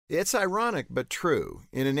It's ironic but true.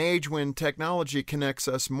 In an age when technology connects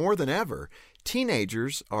us more than ever,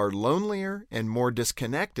 teenagers are lonelier and more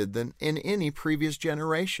disconnected than in any previous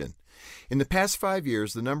generation. In the past 5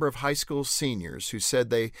 years, the number of high school seniors who said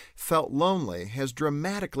they felt lonely has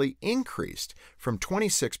dramatically increased from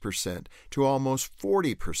 26% to almost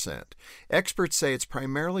 40%. Experts say it's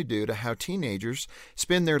primarily due to how teenagers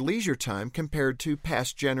spend their leisure time compared to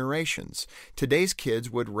past generations. Today's kids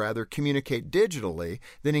would rather communicate digitally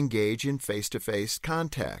than engage in face-to-face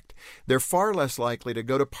contact. They're far less likely to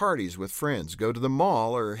go to parties with friends, go to the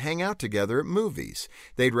mall, or hang out together at movies.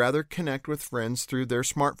 They'd rather connect with friends through their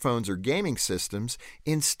smartphones or gaming systems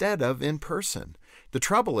instead of in person. The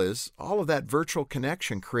trouble is, all of that virtual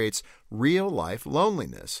connection creates real-life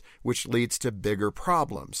loneliness, which leads to bigger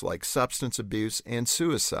problems like substance abuse and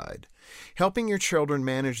suicide. Helping your children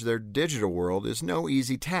manage their digital world is no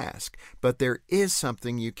easy task, but there is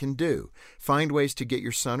something you can do. Find ways to get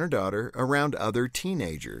your son or daughter around other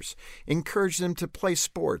teenagers. Encourage them to play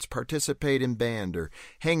sports, participate in band, or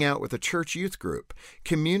hang out with a church youth group.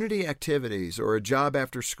 Community activities or a job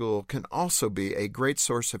after school can also be a great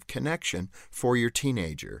source of connection for your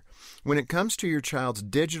teenager. When it comes to your child's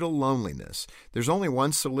digital loneliness, there's only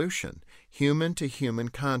one solution: human-to-human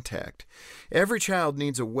contact. Every child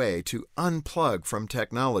needs a way to unplug from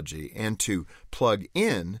technology and to plug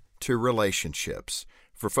in to relationships.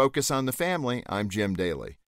 For Focus on the Family, I'm Jim Daly.